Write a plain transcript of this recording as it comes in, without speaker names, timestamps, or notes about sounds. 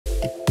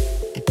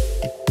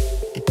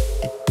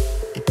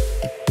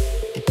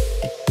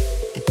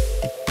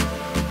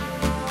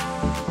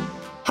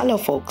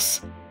Hello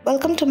folks,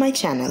 welcome to my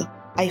channel.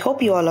 I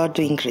hope you all are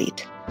doing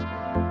great.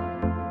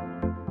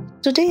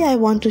 Today I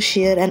want to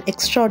share an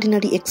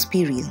extraordinary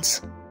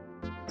experience.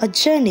 A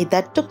journey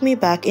that took me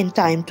back in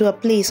time to a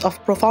place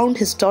of profound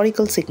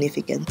historical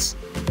significance.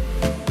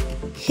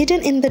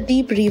 Hidden in the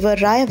deep river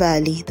Rievaulx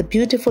Valley, the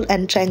beautiful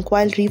and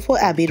tranquil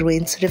Rievaulx Abbey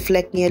ruins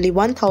reflect nearly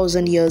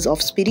 1,000 years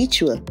of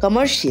spiritual,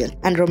 commercial,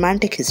 and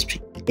romantic history.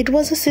 It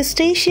was a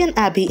Cistercian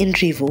abbey in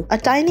Rievaulx, a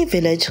tiny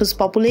village whose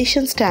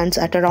population stands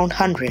at around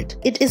 100.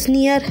 It is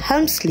near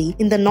Helmsley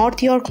in the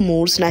North Yorkshire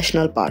Moors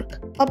National Park.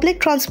 Public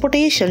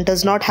transportation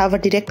does not have a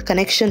direct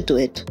connection to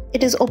it.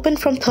 It is open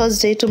from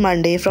Thursday to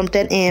Monday from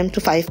 10 am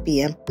to 5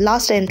 pm.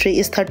 Last entry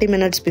is 30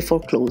 minutes before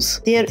close.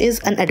 There is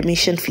an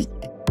admission fee.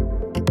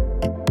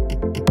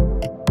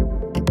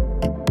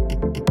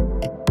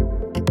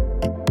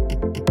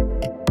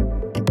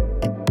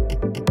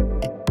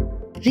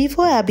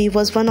 Rievaulx Abbey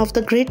was one of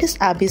the greatest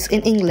abbeys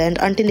in England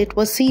until it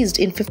was seized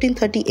in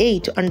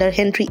 1538 under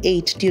Henry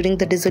VIII during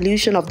the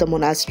dissolution of the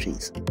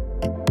monasteries.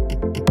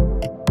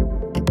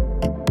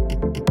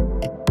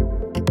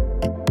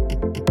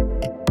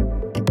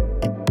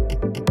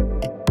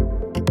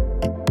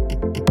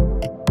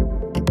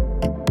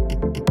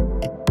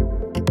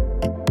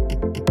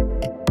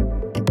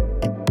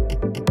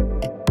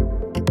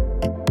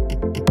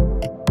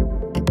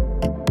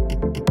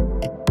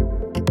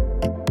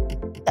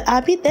 The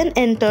abbey then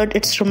entered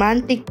its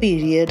romantic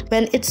period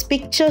when its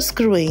picturesque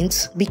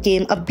ruins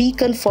became a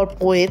beacon for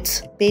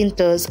poets,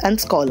 painters, and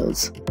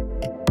scholars.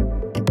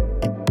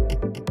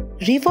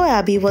 Rievaulx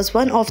Abbey was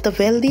one of the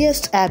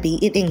wealthiest abbey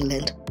in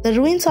England. The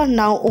ruins are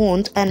now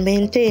owned and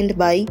maintained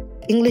by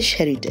English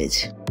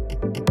Heritage.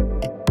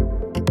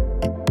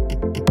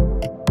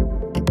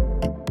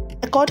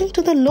 According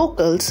to the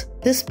locals,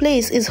 this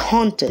place is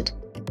haunted.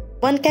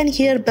 One can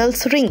hear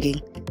bells ringing,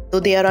 though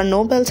there are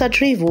no bells at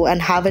Rievaulx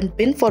and haven't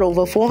been for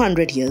over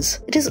 400 years.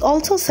 It is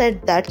also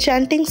said that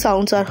chanting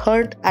sounds are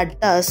heard at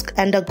dusk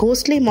and a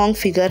ghostly monk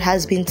figure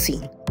has been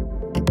seen.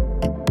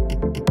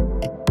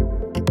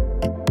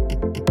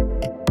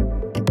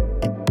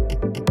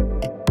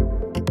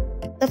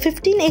 The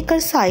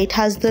 15-acre site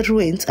has the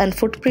ruins and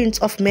footprints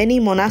of many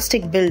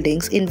monastic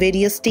buildings in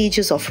various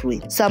stages of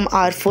ruin. Some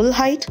are full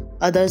height,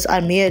 others are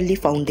merely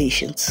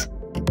foundations.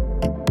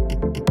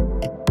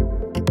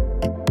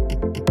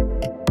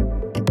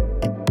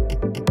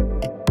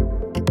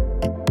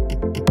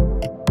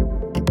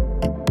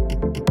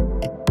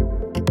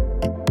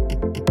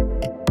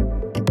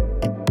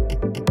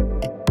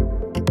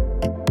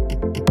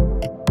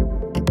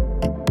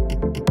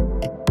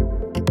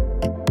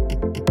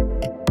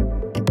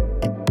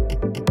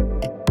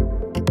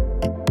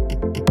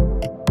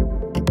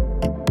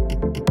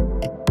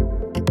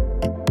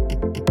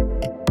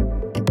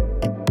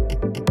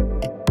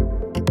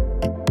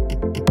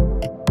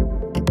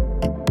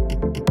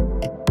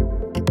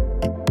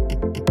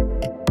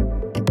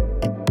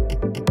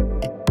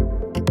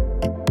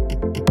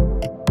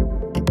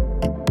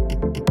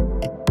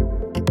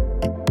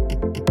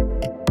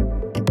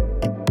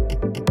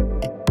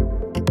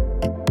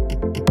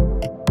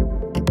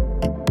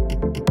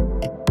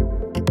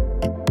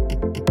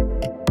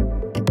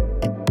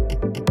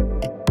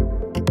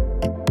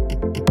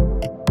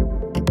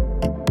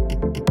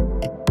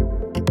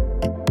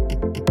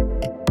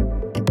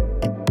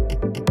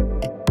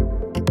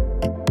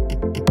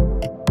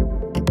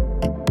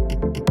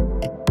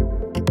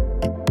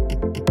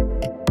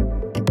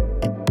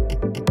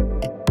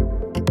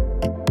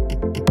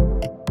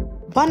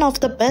 One of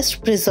the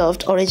best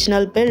preserved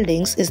original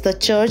buildings is the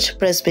church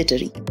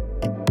presbytery.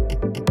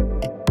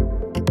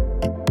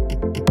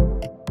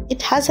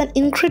 It has an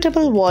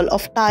incredible wall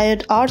of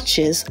tiered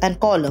arches and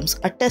columns,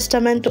 a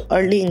testament to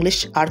early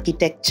English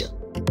architecture.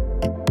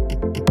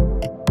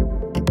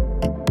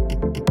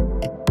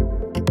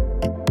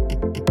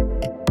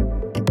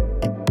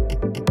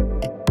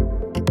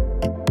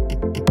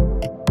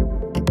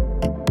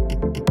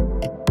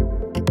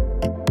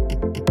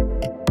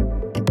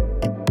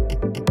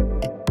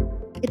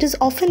 It is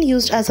often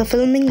used as a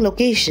filming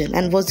location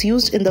and was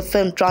used in the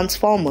film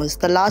Transformers: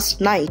 The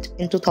Last Knight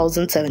in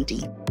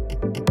 2017.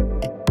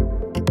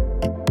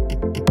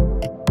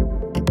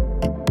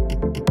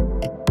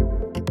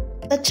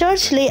 The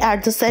church lay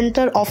at the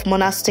center of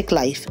monastic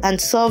life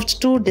and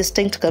served two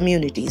distinct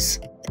communities.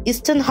 The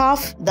eastern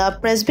half, the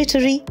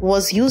presbytery,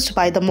 was used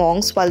by the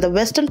monks, while the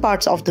western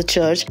parts of the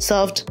church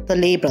served the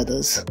lay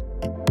brothers.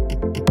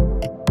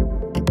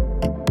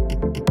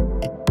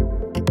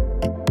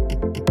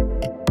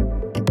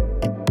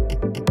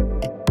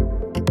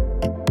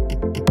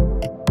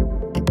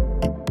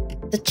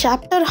 The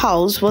chapter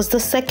house was the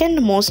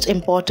second most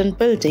important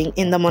building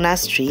in the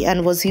monastery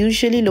and was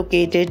usually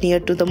located near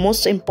to the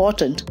most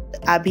important,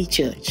 the abbey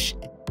church.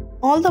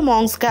 All the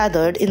monks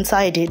gathered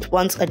inside it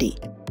once a day.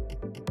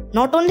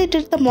 Not only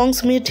did the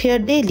monks meet here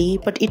daily,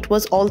 but it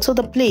was also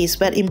the place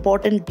where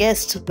important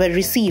guests were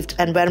received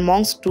and where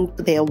monks took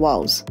their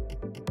vows.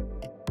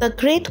 The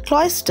Great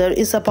Cloister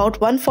is about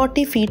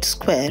 140 feet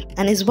square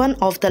and is one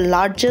of the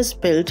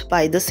largest built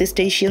by the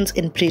Cistercians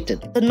in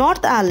Britain. The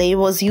North Alley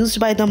was used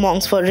by the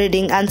monks for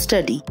reading and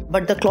study,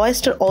 but the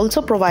cloister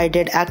also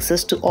provided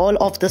access to all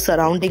of the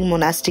surrounding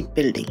monastic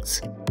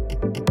buildings.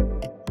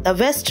 The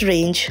West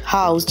Range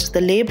housed the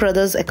lay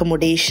brothers'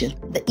 accommodation.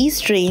 The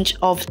East Range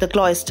of the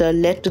cloister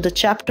led to the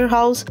chapter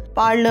house,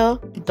 parlour,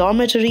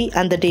 dormitory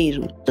and the day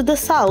room. To the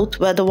south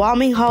were the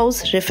warming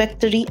house,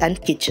 refectory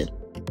and kitchen.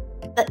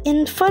 The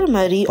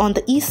infirmary on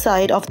the east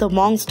side of the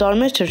monks'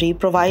 dormitory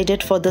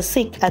provided for the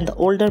sick and the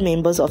older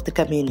members of the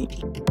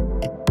community.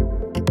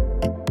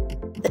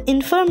 The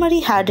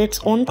infirmary had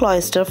its own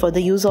cloister for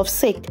the use of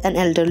sick and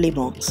elderly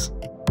monks.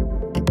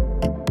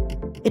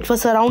 It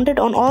was surrounded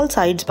on all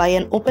sides by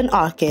an open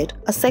arcade,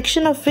 a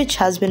section of which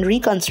has been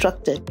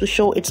reconstructed to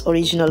show its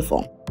original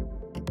form.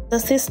 The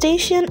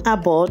Cistercian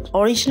abbot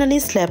originally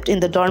slept in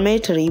the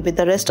dormitory with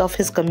the rest of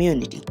his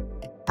community,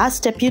 as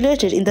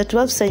stipulated in the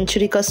 12th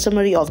century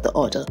customary of the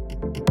order.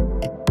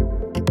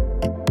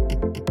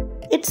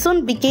 It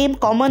soon became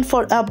common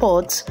for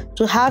abbots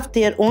to have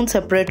their own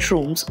separate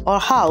rooms or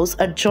house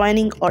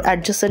adjoining or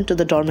adjacent to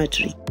the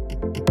dormitory.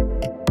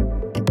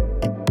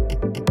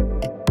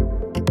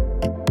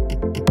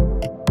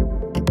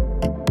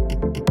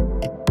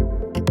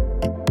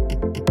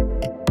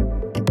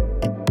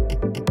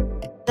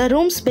 The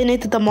rooms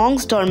beneath the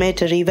monks'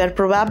 dormitory were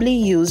probably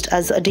used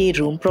as a day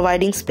room,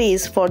 providing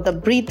space for the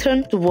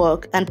brethren to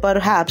work and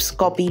perhaps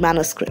copy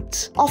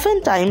manuscripts.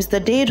 Oftentimes, the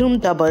day room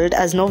doubled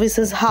as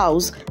novices'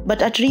 house,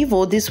 but at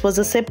Rievaulx this was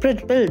a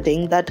separate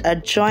building that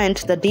adjoined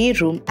the day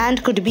room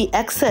and could be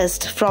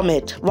accessed from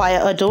it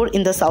via a door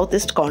in the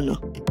southeast corner.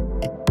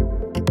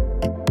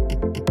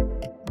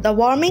 The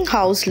warming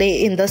house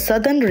lay in the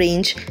southern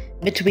range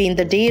between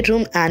the day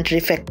room and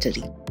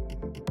refectory.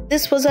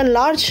 This was a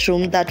large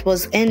room that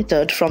was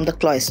entered from the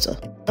cloister.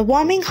 The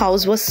warming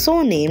house was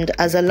so named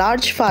as a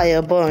large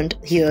fire burned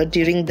here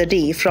during the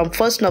day from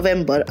 1st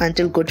November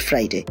until Good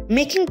Friday,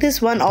 making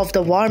this one of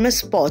the warmest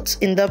spots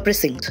in the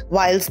precinct.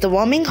 Whilst the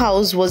warming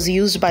house was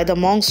used by the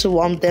monks to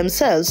warm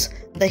themselves,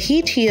 the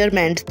heat here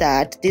meant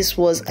that this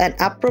was an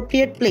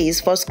appropriate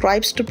place for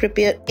scribes to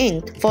prepare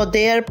ink for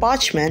their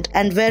parchment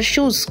and where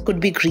shoes could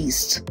be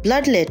greased.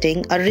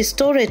 Bloodletting, a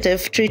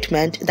restorative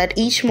treatment that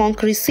each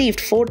monk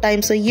received 4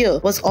 times a year,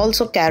 was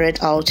also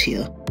carried out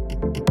here.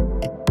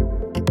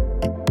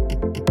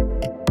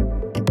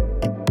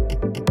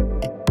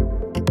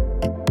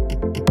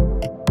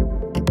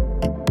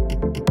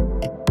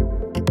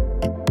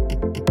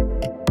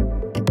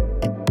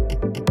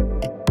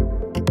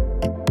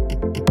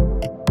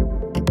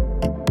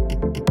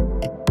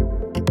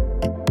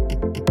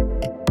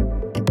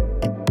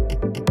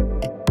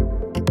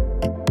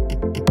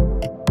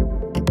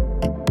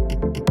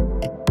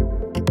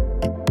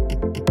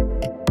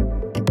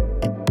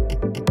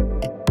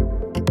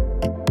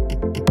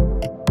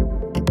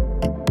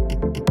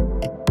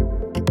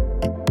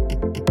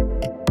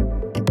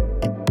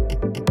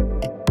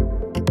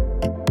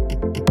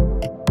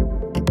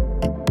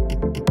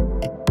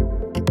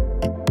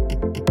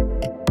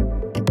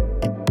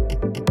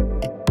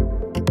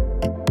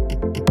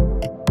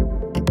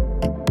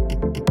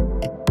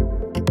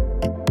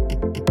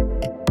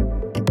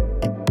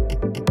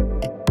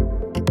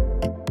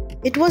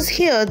 It was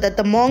here that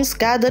the monks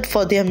gathered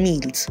for their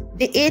meals.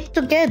 They ate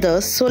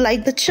together, so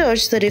like the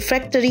church, the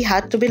refectory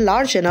had to be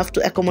large enough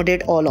to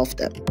accommodate all of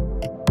them.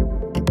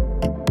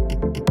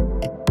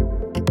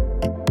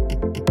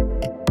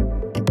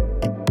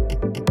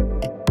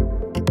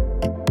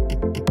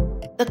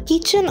 The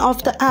kitchen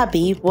of the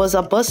abbey was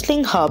a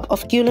bustling hub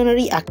of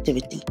culinary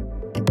activity.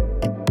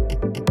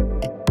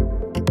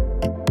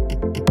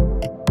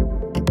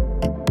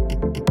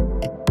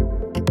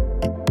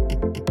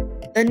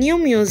 The new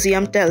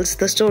museum tells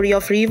the story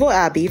of Rievaulx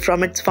Abbey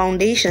from its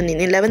foundation in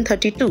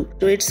 1132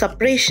 to its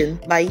suppression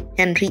by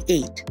Henry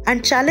VIII,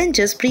 and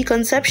challenges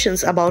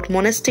preconceptions about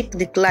monastic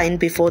decline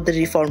before the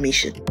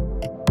Reformation.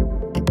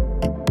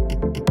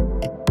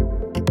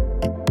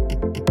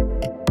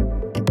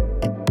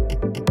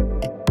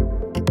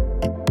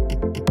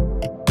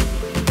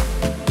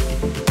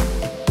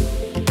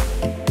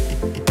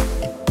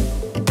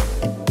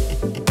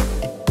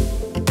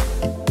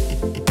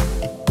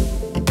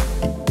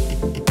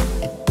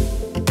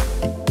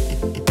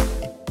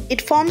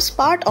 It forms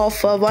part of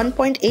a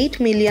 £1.8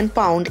 million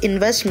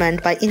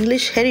investment by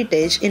English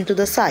Heritage into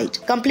the site,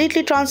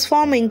 completely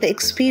transforming the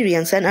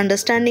experience and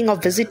understanding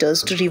of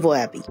visitors to Rievaulx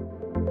Abbey.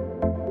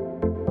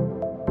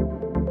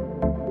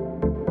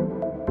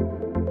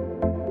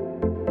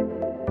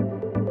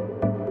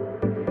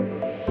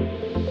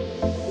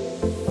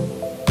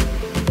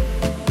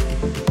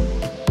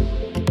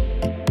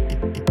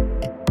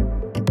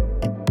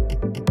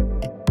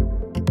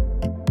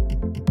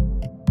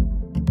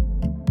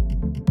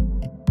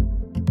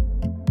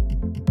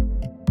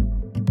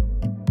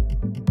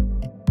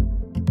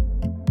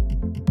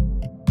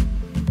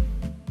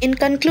 In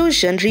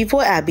conclusion,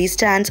 Rievaulx Abbey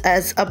stands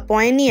as a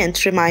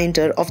poignant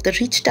reminder of the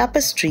rich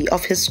tapestry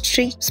of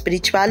history,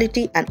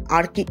 spirituality, and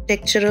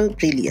architectural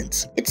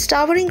brilliance. Its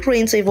towering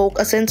ruins evoke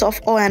a sense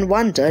of awe and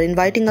wonder,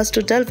 inviting us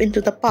to delve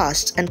into the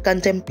past and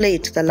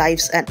contemplate the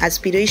lives and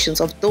aspirations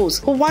of those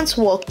who once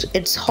walked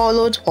its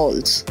hallowed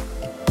halls.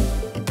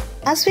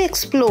 As we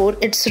explore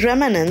its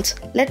remnants,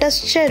 let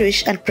us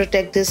cherish and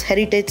protect these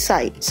heritage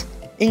sites,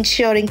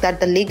 ensuring that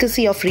the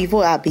legacy of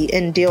Rievaulx Abbey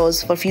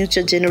endures for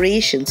future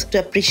generations to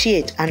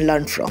appreciate and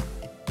learn from.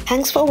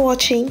 Thanks for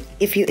watching.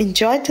 If you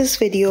enjoyed this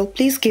video,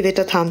 please give it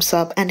a thumbs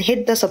up and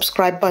hit the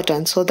subscribe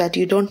button so that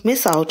you don't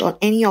miss out on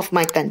any of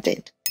my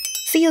content.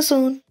 See you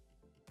soon.